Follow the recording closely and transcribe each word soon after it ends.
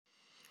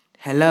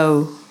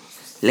Hello,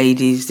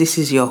 ladies. This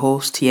is your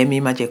host, Yemi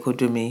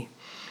Majekodumi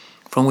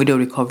from Widow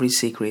Recovery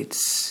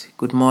Secrets.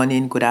 Good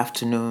morning, good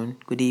afternoon,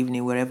 good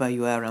evening, wherever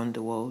you are around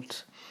the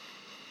world.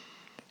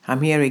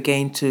 I'm here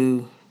again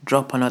to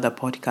drop another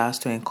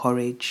podcast to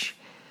encourage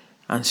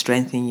and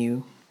strengthen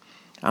you.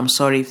 I'm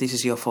sorry if this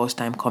is your first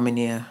time coming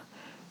here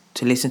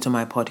to listen to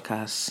my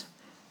podcast,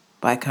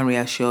 but I can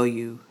reassure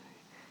you,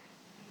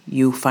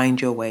 you'll find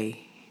your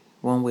way,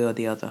 one way or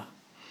the other,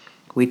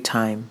 with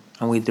time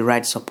and with the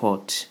right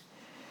support.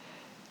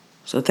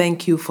 So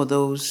thank you for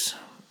those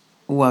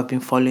who have been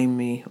following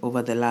me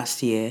over the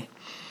last year,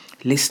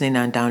 listening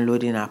and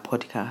downloading our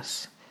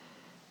podcast.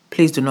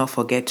 Please do not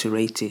forget to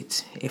rate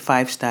it. A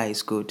 5-star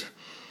is good,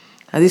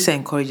 as this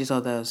encourages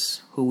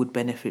others who would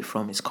benefit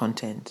from its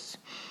content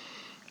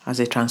as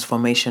a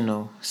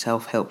transformational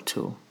self-help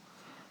tool.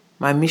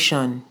 My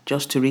mission,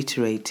 just to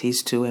reiterate,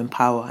 is to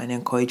empower and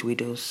encourage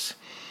widows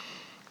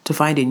to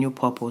find a new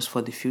purpose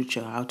for the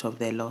future out of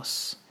their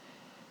loss.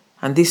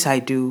 And this I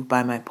do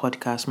by my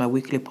podcast, my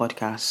weekly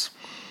podcast,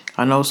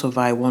 and also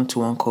via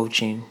one-to-one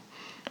coaching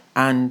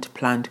and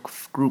planned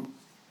group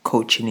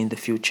coaching in the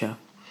future.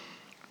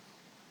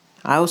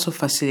 I also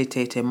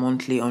facilitate a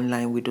monthly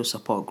online widow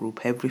support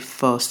group every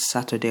first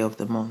Saturday of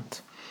the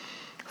month.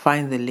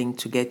 Find the link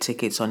to get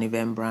tickets on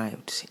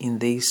Eventbrite in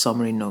the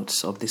summary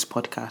notes of this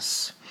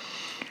podcast.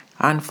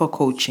 And for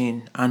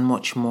coaching and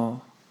much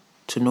more,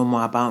 to know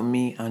more about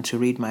me and to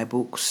read my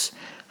books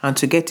and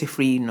to get a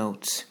free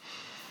note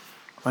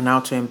on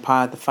how to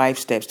empower the 5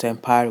 steps to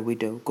empower a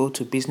widow, go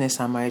to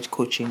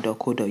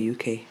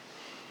businessandmarriagecoaching.co.uk.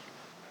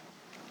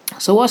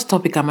 So what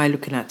topic am I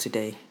looking at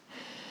today?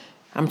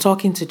 I'm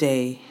talking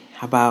today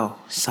about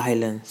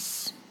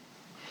silence.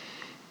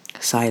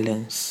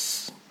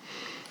 Silence.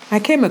 I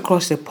came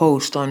across a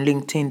post on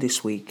LinkedIn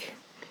this week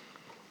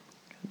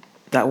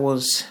that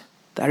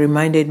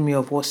reminded me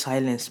of what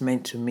silence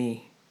meant to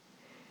me,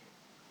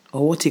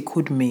 or what it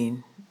could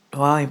mean,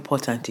 or how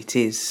important it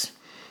is.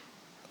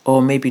 Or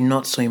maybe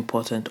not so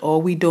important,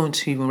 or we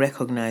don't even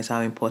recognize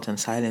how important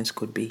silence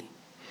could be.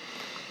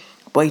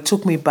 But it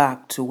took me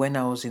back to when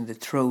I was in the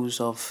throes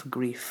of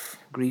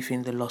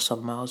grieving the loss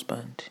of my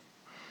husband.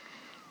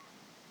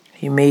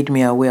 He made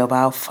me aware of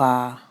how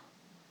far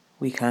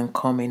we can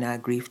come in our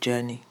grief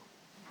journey.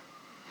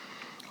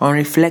 On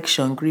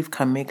reflection, grief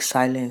can make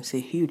silence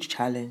a huge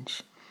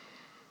challenge.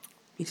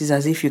 It is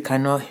as if you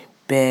cannot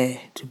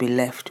bear to be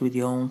left with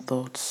your own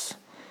thoughts.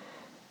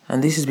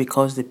 And this is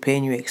because the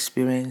pain you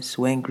experience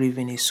when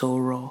grieving is so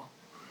raw.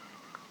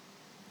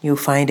 You'll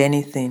find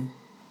anything,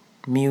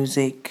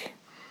 music,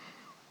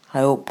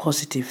 I hope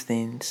positive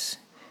things,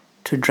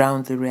 to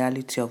drown the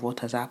reality of what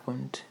has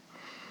happened.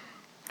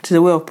 It is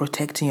a way of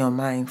protecting your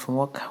mind from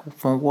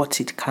what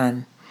it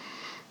can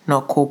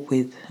not cope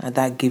with at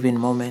that given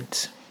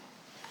moment.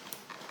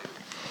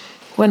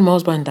 When my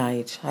husband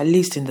died, at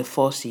least in the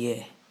first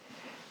year,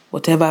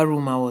 whatever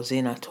room I was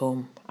in at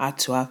home had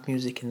to have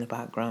music in the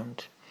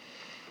background.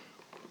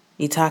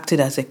 It acted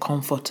as a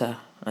comforter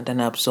and an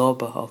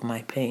absorber of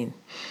my pain.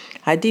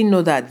 I didn't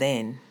know that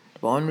then,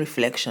 but on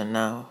reflection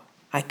now,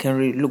 I can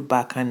look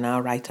back and now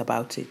write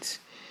about it.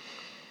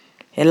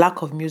 A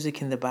lack of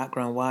music in the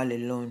background while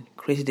alone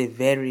created a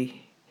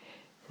very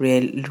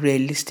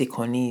realistic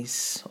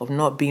unease of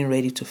not being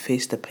ready to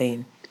face the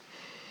pain.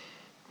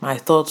 My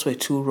thoughts were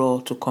too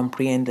raw to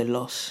comprehend the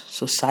loss,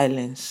 so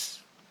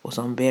silence was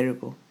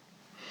unbearable.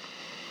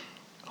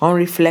 On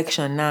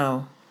reflection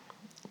now,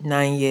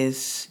 9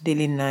 years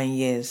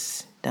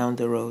down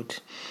the road,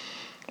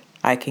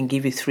 I can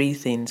give you 3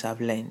 things I've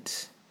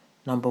learned.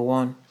 Number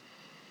 1,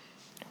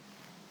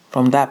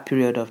 from that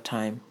period of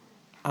time,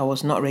 I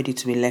was not ready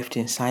to be left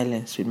in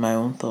silence with my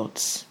own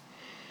thoughts.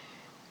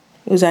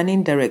 It was an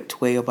indirect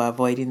way of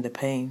avoiding the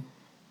pain.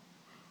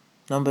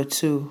 Number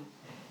 2,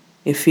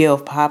 a fear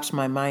of perhaps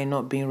my mind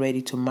not being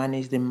ready to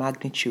manage the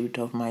magnitude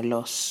of my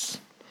loss.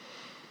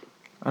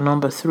 And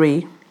number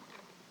 3,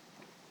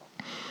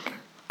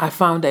 I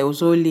found that it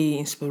was only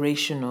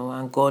inspirational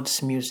and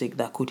God's music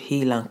that could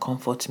heal and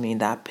comfort me in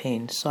that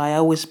pain. So I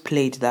always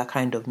played that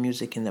kind of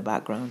music in the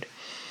background.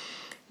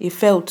 It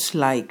felt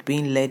like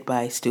being led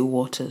by still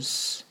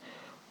waters,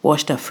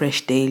 washed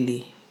afresh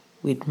daily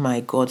with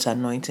my God's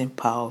anointing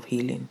power of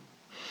healing.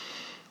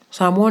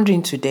 So I'm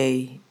wondering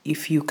today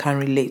if you can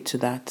relate to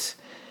that.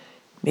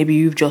 Maybe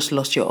you've just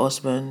lost your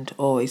husband,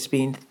 or it's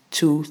been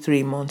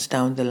 2-3 months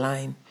down the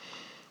line,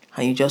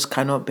 and you just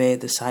cannot bear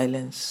the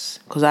silence.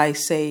 Because I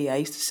used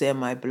to say on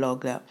my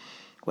blog that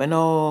when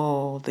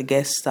all the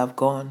guests have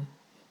gone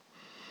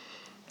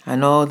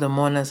and all the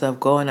mourners have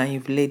gone and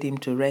you've laid him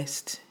to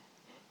rest,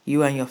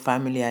 you and your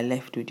family are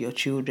left with your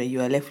children. You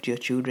are left with your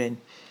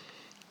children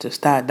to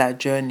start that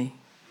journey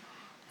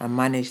and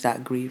manage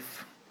that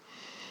grief.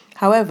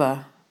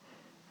 However,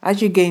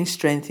 as you gain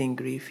strength in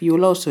grief, you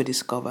will also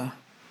discover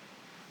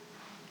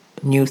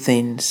new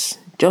things.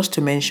 Just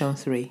to mention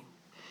 3.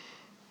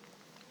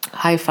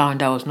 I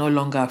found I was no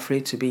longer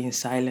afraid to be in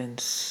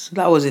silence.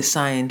 That was a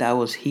sign that I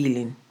was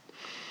healing.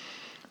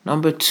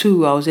 Number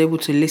 2, I was able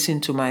to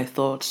listen to my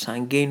thoughts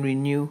and gain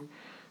renewed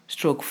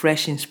stroke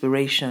fresh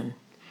inspiration.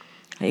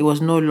 He was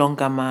no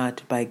longer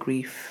marred by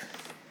grief.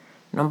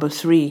 Number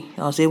 3,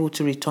 I was able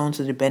to return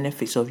to the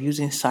benefits of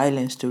using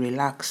silence to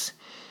relax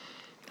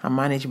and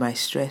manage my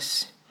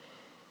stress.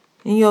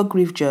 In your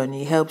grief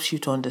journey, it helps you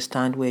to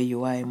understand where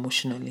you are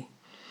emotionally.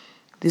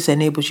 This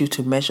enables you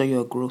to measure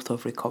your growth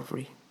of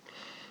recovery.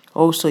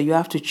 Also, you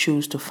have to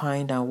choose to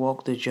find and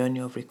walk the journey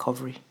of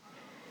recovery,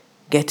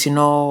 getting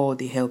all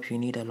the help you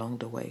need along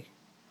the way.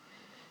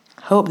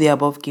 I hope the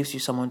above gives you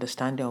some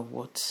understanding of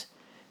what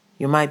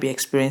you might be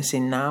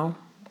experiencing now,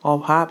 or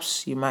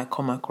perhaps you might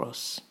come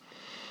across.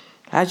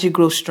 As you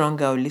grow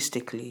stronger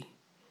holistically,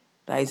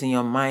 that is in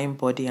your mind,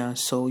 body, and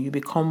soul, you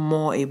become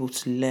more able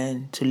to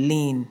learn to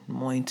lean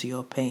more into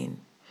your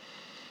pain.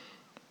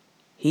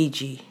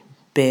 E.g.,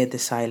 bear the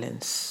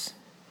silence.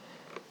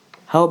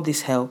 I hope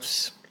this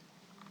helps.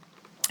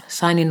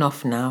 Signing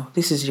off now,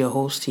 this is your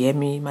host,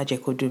 Yemi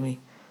Majekodumi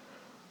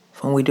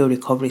from Widow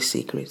Recovery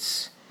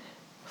Secrets.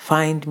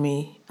 Find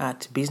me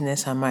at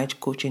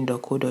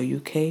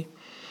businessandmarriagecoaching.co.uk.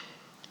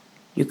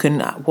 You can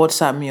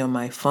WhatsApp me on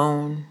my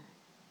phone.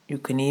 You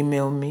can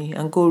email me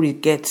and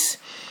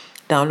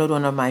download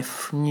one of my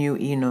new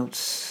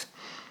e-notes,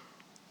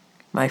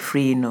 my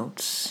free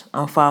e-notes.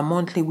 And for our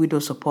monthly widow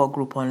support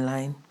group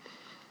online,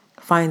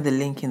 find the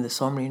link in the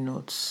summary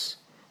notes.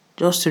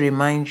 Just to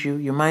remind you,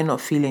 you might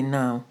not feel it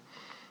now,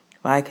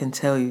 but I can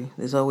tell you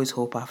there's always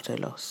hope after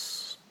loss.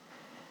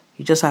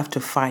 You just have to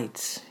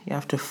fight. You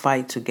have to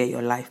fight to get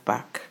your life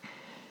back.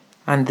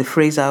 And the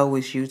phrase I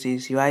always use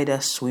is, you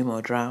either swim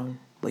or drown,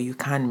 but you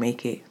can't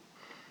make it.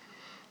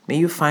 May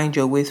you find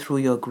your way through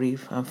your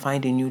grief and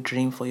find a new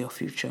dream for your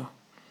future.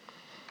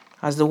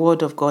 As the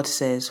word of God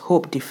says,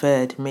 hope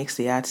deferred makes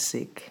the heart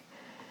sick,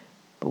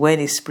 but when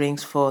it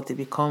springs forth, it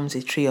becomes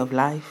a tree of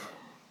life.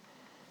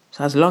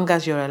 So as long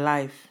as you're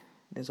alive,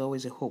 there's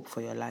always a hope for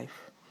your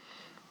life.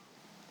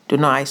 Do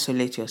not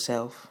isolate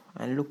yourself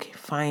and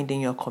find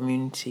in your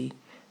community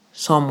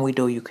some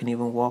widow you can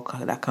even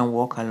that can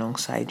walk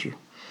alongside you.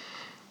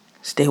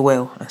 Stay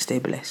well and stay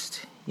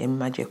blessed. Yemi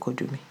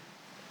Majekodumi.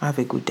 Have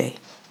a good day.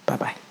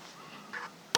 Bye-bye.